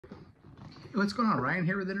What's going on? Ryan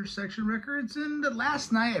here with Intersection Records, and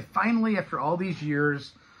last night I finally, after all these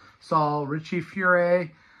years, saw Richie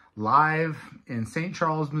Furay live in St.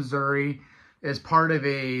 Charles, Missouri as part of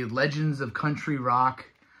a Legends of Country Rock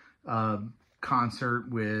concert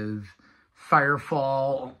with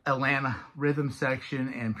Firefall, Atlanta Rhythm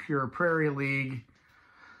Section, and Pure Prairie League.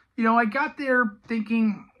 You know, I got there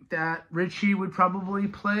thinking that Richie would probably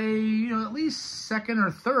play, at least second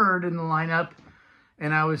or third in the lineup.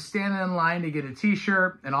 And I was standing in line to get a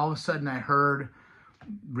t-shirt, and all of a sudden I heard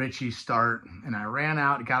Richie start, and I ran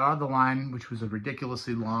out, got out of the line, which was a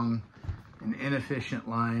ridiculously long and inefficient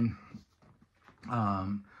line.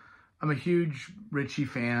 I'm a huge Richie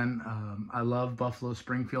fan. I loved Buffalo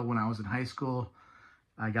Springfield when I was in high school.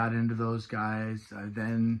 I got into those guys. I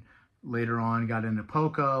then later on got into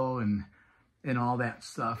Poco and all that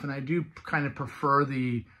stuff. And I do kind of prefer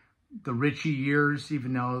the Richie years,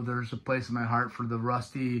 even though there's a place in my heart for the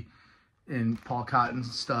Rusty and Paul Cotton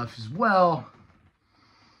stuff as well.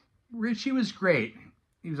 Richie was great.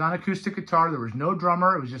 He was on acoustic guitar. There was no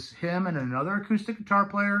drummer. It was just him and another acoustic guitar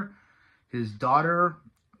player. His daughter,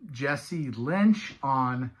 Jessie Lynch,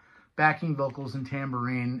 on backing vocals and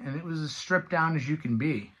tambourine. And it was as stripped down as you can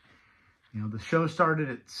be. The show started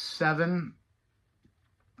at 7,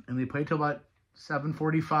 and they played till about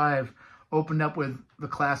 7:45. Opened up with the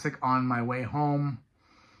classic On My Way Home,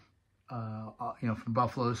 from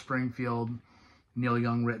Buffalo Springfield, Neil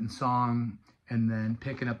Young written song. And then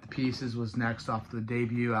Picking Up the Pieces was next off the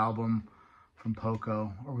debut album from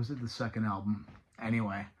Poco. Or was it the second album?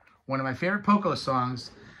 Anyway, one of my favorite Poco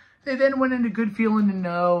songs. They then went into Good Feeling to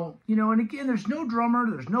Know. And again, there's no drummer,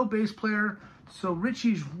 there's no bass player. So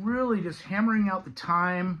Richie's really just hammering out the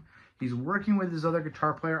time. He's working with his other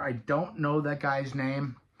guitar player. I don't know that guy's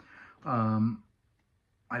name.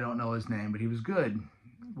 I don't know his name, but he was good.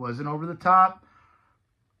 Wasn't over the top.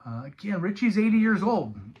 Again, Richie's 80 years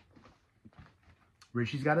old.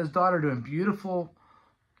 Richie's got his daughter doing beautiful,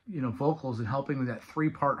 vocals and helping with that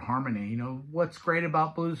 3-part harmony. What's great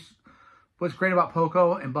about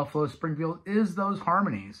Poco and Buffalo Springfield is those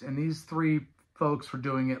harmonies. And these three folks were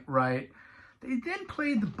doing it right. They then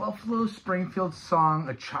played the Buffalo Springfield song,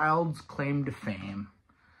 A Child's Claim to Fame.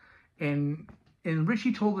 And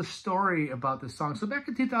Richie told a story about this song. So back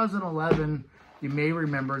in 2011, you may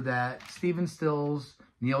remember that Stephen Stills,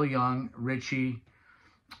 Neil Young, Richie,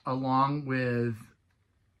 along with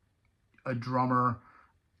a drummer,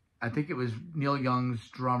 I think it was Neil Young's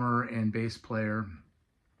drummer and bass player,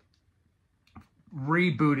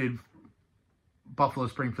 rebooted Buffalo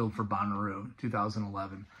Springfield for Bonnaroo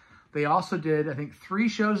 2011. They also did, I think, 3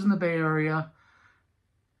 shows in the Bay Area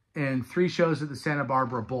and 3 shows at the Santa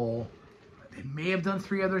Barbara Bowl. They may have done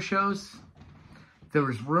 3 other shows. There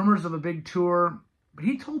was rumors of a big tour, but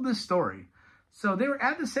he told this story. So they were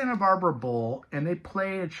at the Santa Barbara Bowl, and they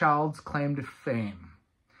played A Child's Claim to Fame,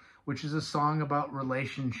 which is a song about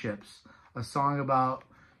relationships, a song about,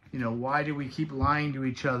 why do we keep lying to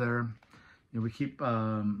each other? We keep,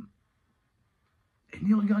 and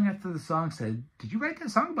Neil Young after the song said, "Did you write that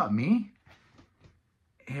song about me?"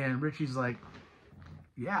 And Richie's like,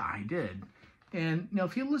 "Yeah, I did." And,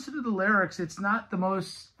 if you listen to the lyrics, it's not the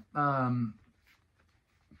most,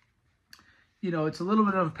 it's a little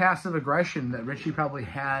bit of passive aggression that Richie probably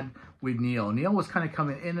had with Neil. Neil was kind of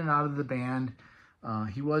coming in and out of the band.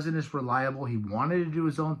 He wasn't as reliable. He wanted to do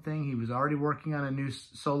his own thing. He was already working on a new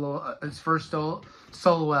solo, his first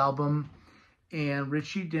solo album. And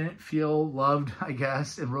Richie didn't feel loved, I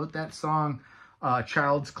guess, and wrote that song,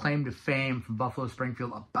 Child's Claim to Fame from Buffalo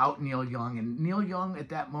Springfield, about Neil Young. And Neil Young at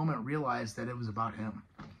that moment realized that it was about him.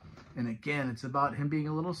 And again, it's about him being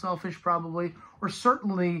a little selfish probably, or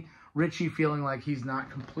certainly Richie feeling like he's not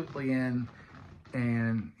completely in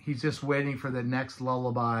and he's just waiting for the next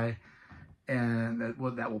lullaby, and that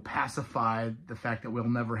will pacify the fact that we'll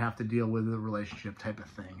never have to deal with a relationship type of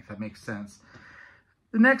thing, if that makes sense.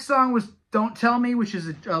 The next song was Don't Tell Me, which is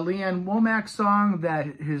a Leanne Womack song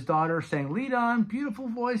that his daughter sang lead on. Beautiful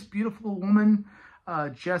voice, beautiful woman.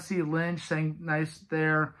 Jessie Lynch sang nice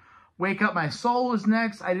there. Wake Up My Soul was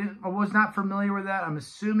next. I was not familiar with that. I'm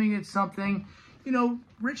assuming it's something.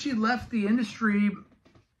 Richie left the industry,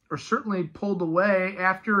 or certainly pulled away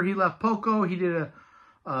after he left Poco. He did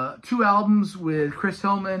 2 albums with Chris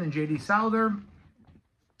Hillman and J.D. Souther.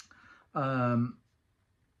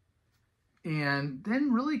 And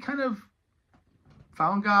then really kind of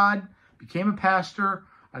found God, became a pastor.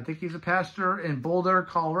 I think he's a pastor in Boulder,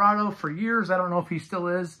 Colorado for years. I don't know if he still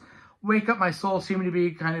is. Wake Up My Soul seemed to be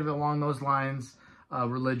kind of along those lines,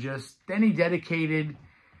 religious. Then he dedicated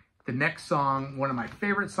the next song, one of my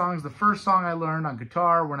favorite songs, the first song I learned on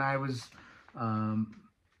guitar when I was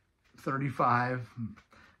 35,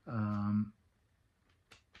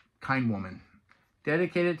 Kind Woman.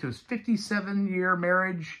 Dedicated to his 57-year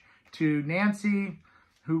marriage to Nancy,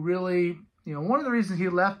 who really, you know, one of the reasons he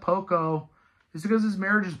left Poco is because his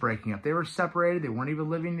marriage is breaking up. They were separated. They weren't even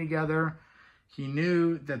living together. He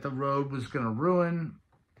knew that the road was going to ruin.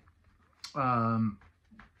 And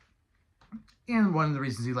one of the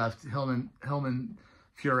reasons he left Hillman,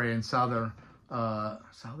 Furay, and Souther,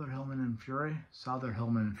 Hillman, and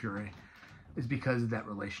Furay, is because of that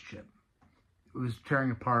relationship. It was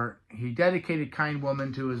tearing apart. He dedicated Kind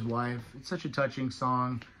Woman to his wife. It's such a touching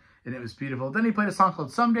song, and it was beautiful. Then he played a song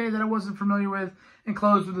called Someday that I wasn't familiar with, and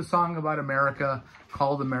closed with a song about America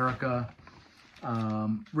called America.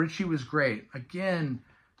 Richie was great. Again,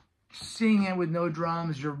 singing it with no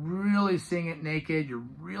drums. You're really seeing it naked. You're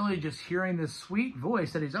really just hearing this sweet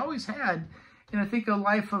voice that he's always had. And I think a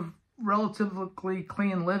life of relatively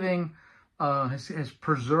clean living has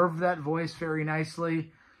preserved that voice very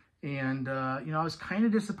nicely. And, you know, I was kind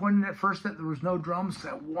of disappointed at first that there was no drums.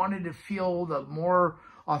 I wanted to feel the more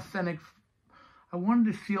authentic. I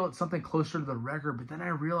wanted to feel it something closer to the record, but then I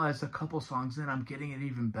realized a couple songs in, I'm getting it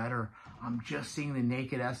even better. I'm just seeing the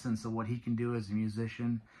naked essence of what he can do as a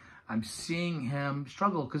musician. I'm seeing him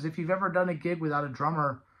struggle, because if you've ever done a gig without a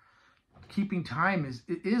drummer, keeping time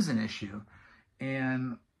is an issue.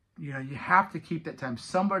 And, you know, you have to keep that time.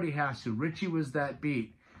 Somebody has to. Richie was that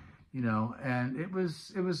beat, you know, and it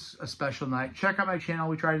was a special night. Check out my channel.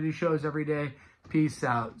 We try to do shows every day. Peace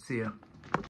out. See ya.